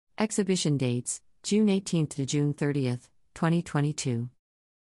Exhibition dates, June 18 to June 30, 2022.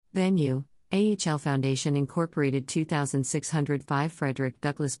 Venue, AHL Foundation Incorporated 2605 Frederick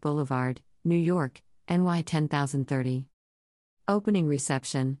Douglass Boulevard, New York, NY 10030. Opening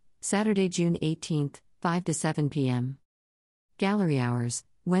reception, Saturday, June 18, 5 to 7 p.m. Gallery hours,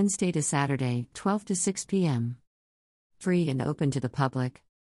 Wednesday to Saturday, 12 to 6 p.m. Free and open to the public.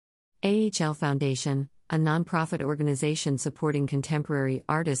 AHL Foundation, a nonprofit organization supporting contemporary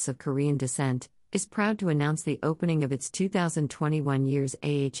artists of Korean descent, is proud to announce the opening of its 2021 year's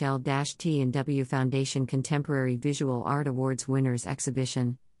AHL-T&W Foundation Contemporary Visual Art Awards Winners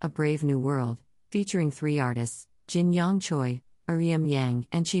Exhibition, A Brave New World, featuring 3 artists, Jin Young Choi, Ariam Yang,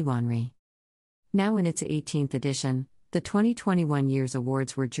 and Chi Won-ri. Now in its 18th edition, the 2021 year's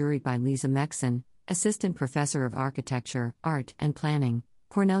awards were juried by Lisa Mekson, Assistant Professor of Architecture, Art, and Planning,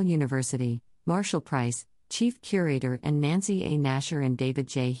 Cornell University, Marshall Price, Chief Curator, and Nancy A. Nasher and David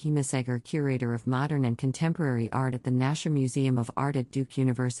J. Himmelseger, Curator of Modern and Contemporary Art at the Nasher Museum of Art at Duke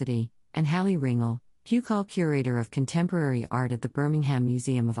University, and Hallie Ringel, Hugh Call, Curator of Contemporary Art at the Birmingham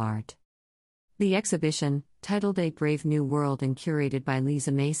Museum of Art. The exhibition, titled A Brave New World and curated by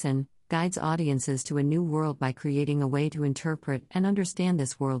Lisa Mason, guides audiences to a new world by creating a way to interpret and understand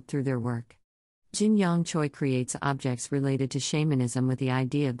this world through their work. Jin Young Choi creates objects related to shamanism with the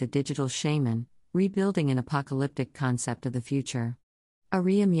idea of the digital shaman, rebuilding an apocalyptic concept of the future.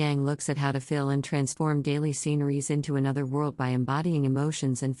 Ariam Yang looks at how to fill and transform daily sceneries into another world by embodying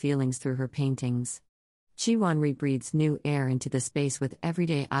emotions and feelings through her paintings. Chi Won-ri breathes new air into the space with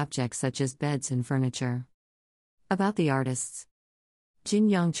everyday objects such as beds and furniture. About the artists: Jin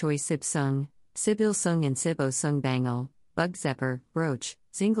Young Choi Sib Sung, Sibil Sung and Sibo Sung Bangle, Bug Zepper, Brooch,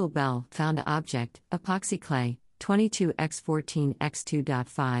 Zingle Bell, Found Object, Epoxy Clay,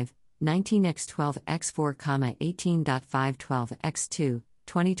 22x14x2.5, 19x12x4, 18.512x2,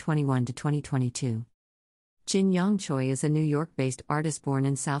 2021 to 2022. Jin Young Choi is a New York-based artist born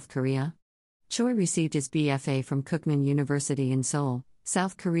in South Korea. Choi received his BFA from Kookmin University in Seoul,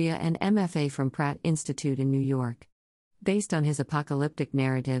 South Korea, and MFA from Pratt Institute in New York. Based on his apocalyptic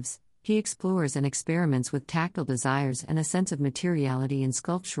narratives, he explores and experiments with tactile desires and a sense of materiality in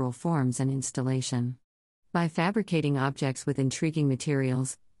sculptural forms and installation. By fabricating objects with intriguing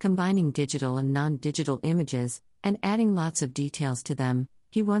materials, combining digital and non-digital images, and adding lots of details to them,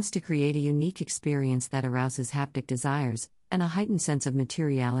 he wants to create a unique experience that arouses haptic desires and a heightened sense of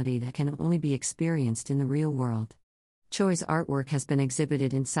materiality that can only be experienced in the real world. Choi's artwork has been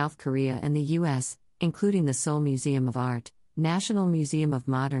exhibited in South Korea and the U.S., including the Seoul Museum of Art, National Museum of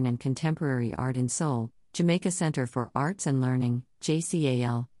Modern and Contemporary Art in Seoul, Jamaica Center for Arts and Learning,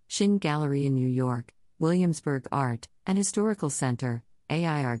 JCAL, Shin Gallery in New York, Williamsburg Art and Historical Center,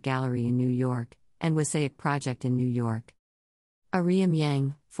 AIR Gallery in New York, and Wasaic Project in New York. Ariam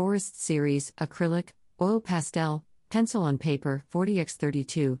Yang, Forest Series, Acrylic, Oil Pastel, Pencil on Paper,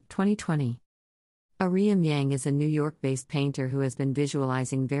 40x32, 2020. Ariam Yang is a New York-based painter who has been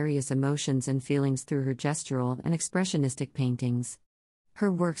visualizing various emotions and feelings through her gestural and expressionistic paintings.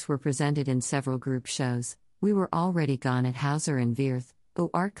 Her works were presented in several group shows: We Were Already Gone at Hauser and Wirth,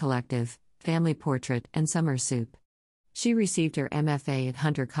 O Art Collective, Family Portrait, and Summer Soup. She received her MFA at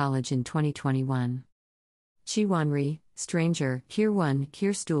Hunter College in 2021. Chi Won-ri, Stranger, Kier 1,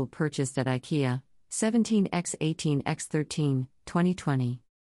 Kier Stool purchased at IKEA, 17x18x13, 2020.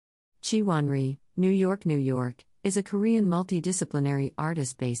 Chi Won-ri, New York, New York, is a Korean multidisciplinary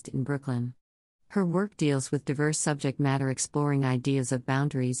artist based in Brooklyn. Her work deals with diverse subject matter exploring ideas of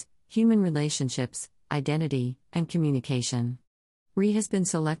boundaries, human relationships, identity, and communication. Ri has been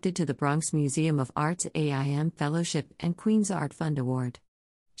selected to the Bronx Museum of Art's AIM Fellowship and Queen's Art Fund Award.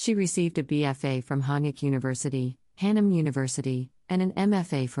 She received a BFA from Hanyuk University, Hannam University, and an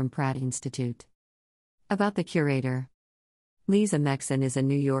MFA from Pratt Institute. About the curator: Lisa Mekson is a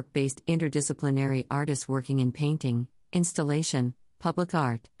New York-based interdisciplinary artist working in painting, installation, public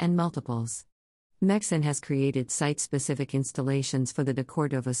art, and multiples. Mekson has created site-specific installations for the De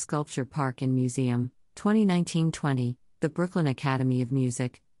Cordova Sculpture Park and Museum, 2019-20, the Brooklyn Academy of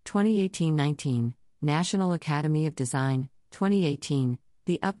Music, 2018-19, National Academy of Design, 2018,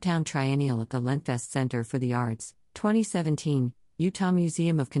 the Uptown Triennial at the Lentfest Center for the Arts, 2017, Utah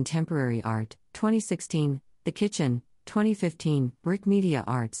Museum of Contemporary Art, 2016, The Kitchen, 2015, Brick Media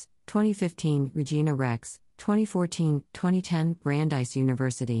Arts, 2015, Regina Rex, 2014, 2010, Brandeis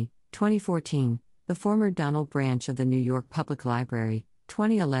University, 2014, the former Donald Branch of the New York Public Library,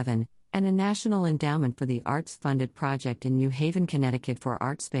 2011, and a National Endowment for the Arts funded project in New Haven, Connecticut for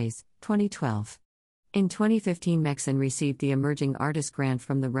ArtSpace, 2012. In 2015, Mekson received the Emerging Artist Grant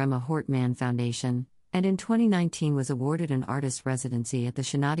from the Rema Hortman Foundation, and in 2019 was awarded an artist residency at the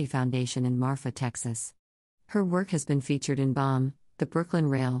Shinati Foundation in Marfa, Texas. Her work has been featured in BOM, the Brooklyn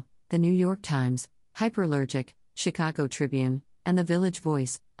Rail, the New York Times, Hyperallergic, Chicago Tribune, and The Village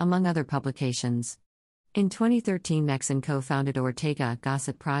Voice, among other publications. In 2013, Mexon co-founded Ortega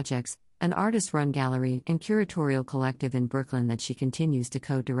Gossip Projects, an artist-run gallery and curatorial collective in Brooklyn that she continues to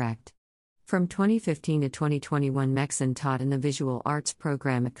co-direct. From 2015 to 2021, Mexon taught in the Visual Arts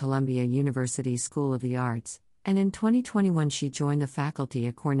program at Columbia University's School of the Arts, and in 2021 she joined the faculty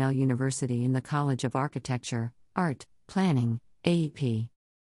at Cornell University in the College of Architecture, Art, Planning, AEP.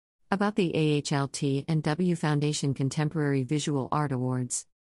 About the AHLT&W Foundation Contemporary Visual Art Awards.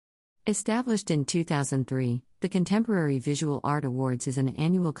 Established in 2003, the Contemporary Visual Art Awards is an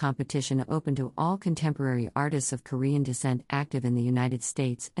annual competition open to all contemporary artists of Korean descent active in the United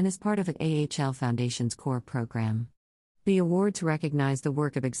States and is part of AHL Foundation's core program. The awards recognize the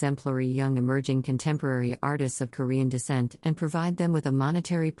work of exemplary young emerging contemporary artists of Korean descent and provide them with a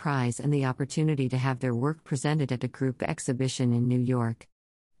monetary prize and the opportunity to have their work presented at a group exhibition in New York.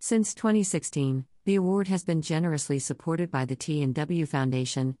 Since 2016, the award has been generously supported by the T&W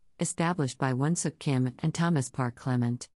Foundation, established by Won-Suk Kim and Thomas Park Clement.